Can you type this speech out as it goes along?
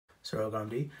Sarel Gaur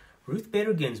MD. Ruth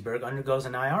Bader Ginsburg undergoes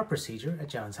an IR procedure at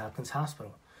Johns Hopkins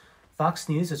Hospital. Fox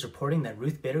News is reporting that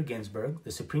Ruth Bader Ginsburg,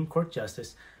 the Supreme Court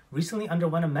Justice, recently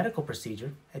underwent a medical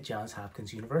procedure at Johns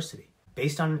Hopkins University.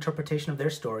 Based on interpretation of their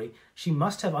story, she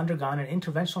must have undergone an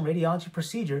interventional radiology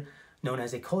procedure known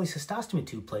as a cholecystostomy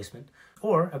tube placement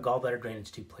or a gallbladder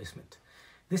drainage tube placement.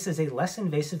 This is a less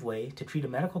invasive way to treat a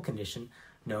medical condition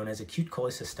known as acute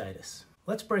cholecystitis.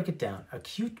 Let's break it down.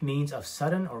 Acute means of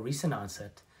sudden or recent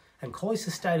onset, and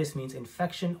cholecystitis means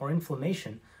infection or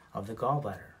inflammation of the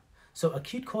gallbladder. So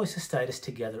acute cholecystitis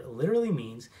together literally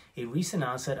means a recent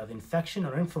onset of infection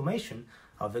or inflammation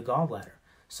of the gallbladder.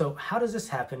 So how does this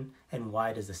happen and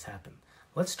why does this happen?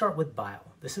 Let's start with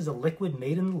bile. This is a liquid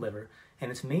made in the liver, and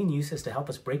its main use is to help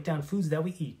us break down foods that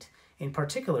we eat, in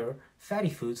particular fatty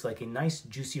foods like a nice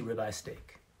juicy ribeye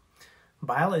steak.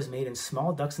 Bile is made in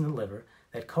small ducts in the liver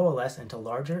that coalesce into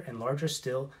larger and larger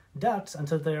still ducts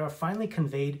until they are finally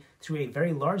conveyed through a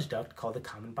very large duct called the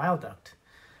common bile duct.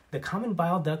 The common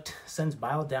bile duct sends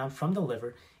bile down from the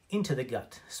liver into the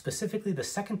gut, specifically the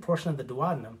second portion of the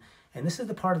duodenum, and this is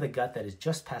the part of the gut that is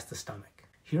just past the stomach.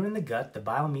 Here in the gut, the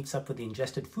bile meets up with the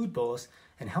ingested food bolus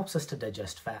and helps us to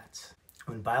digest fats.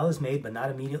 When bile is made but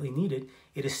not immediately needed,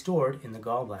 it is stored in the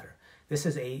gallbladder. This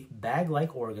is a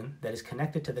bag-like organ that is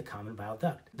connected to the common bile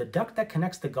duct. The duct that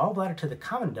connects the gallbladder to the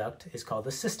common duct is called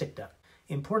the cystic duct.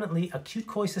 Importantly, acute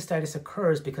cholecystitis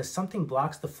occurs because something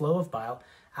blocks the flow of bile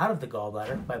out of the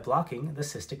gallbladder by blocking the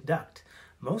cystic duct.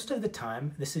 Most of the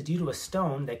time, this is due to a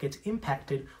stone that gets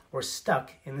impacted or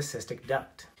stuck in the cystic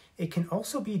duct. It can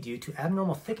also be due to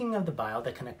abnormal thickening of the bile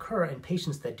that can occur in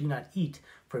patients that do not eat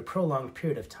for a prolonged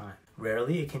period of time.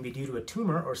 Rarely, it can be due to a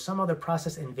tumor or some other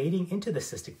process invading into the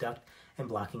cystic duct and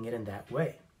blocking it in that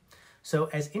way. So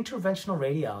as interventional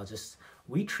radiologists,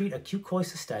 we treat acute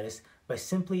cholecystitis by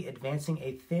simply advancing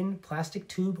a thin plastic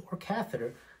tube or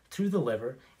catheter through the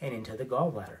liver and into the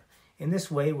gallbladder. In this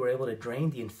way, we're able to drain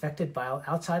the infected bile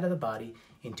outside of the body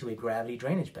into a gravity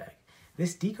drainage bag.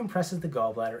 This decompresses the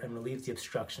gallbladder and relieves the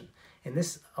obstruction, and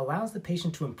this allows the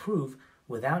patient to improve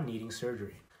without needing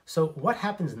surgery. So what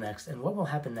happens next, and what will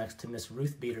happen next to Miss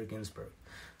Ruth Bader Ginsburg?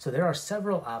 So there are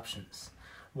several options.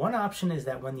 One option is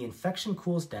that when the infection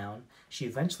cools down, she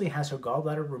eventually has her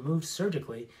gallbladder removed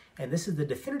surgically, and this is the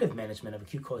definitive management of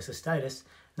acute cholecystitis,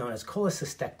 known as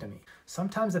cholecystectomy.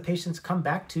 Sometimes the patients come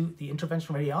back to the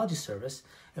interventional radiology service,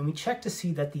 and we check to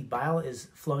see that the bile is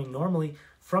flowing normally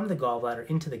from the gallbladder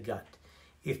into the gut.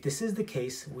 If this is the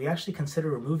case, we actually consider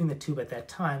removing the tube at that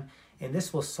time, and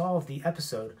this will solve the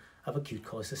episode of acute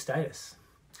cholecystitis.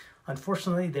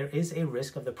 Unfortunately, there is a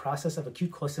risk of the process of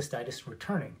acute cholecystitis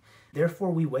returning.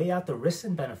 Therefore, we weigh out the risks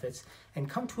and benefits and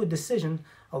come to a decision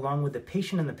along with the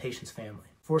patient and the patient's family.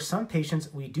 For some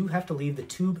patients, we do have to leave the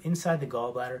tube inside the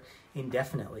gallbladder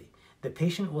indefinitely. The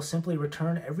patient will simply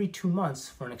return every 2 months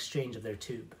for an exchange of their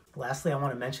tube. Lastly, I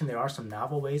want to mention there are some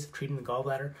novel ways of treating the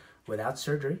gallbladder without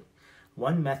surgery.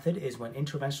 One method is when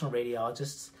interventional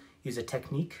radiologists use a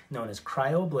technique known as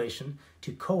cryoablation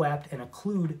to coapt and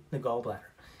occlude the gallbladder.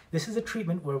 This is a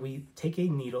treatment where we take a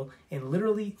needle and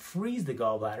literally freeze the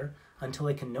gallbladder until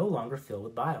it can no longer fill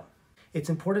with bile. It's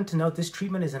important to note this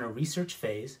treatment is in a research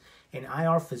phase, and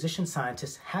IR physician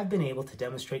scientists have been able to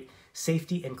demonstrate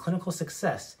safety and clinical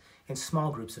success in small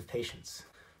groups of patients.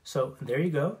 So there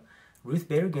you go. Ruth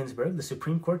Bader Ginsburg, the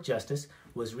Supreme Court Justice,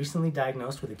 was recently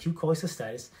diagnosed with acute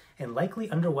cholecystitis and likely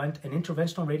underwent an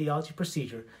interventional radiology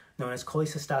procedure known as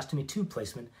cholecystostomy tube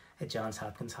placement at Johns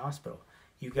Hopkins Hospital.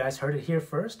 You guys heard it here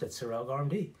first at Sarel Gaur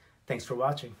MD. Thanks for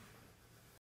watching.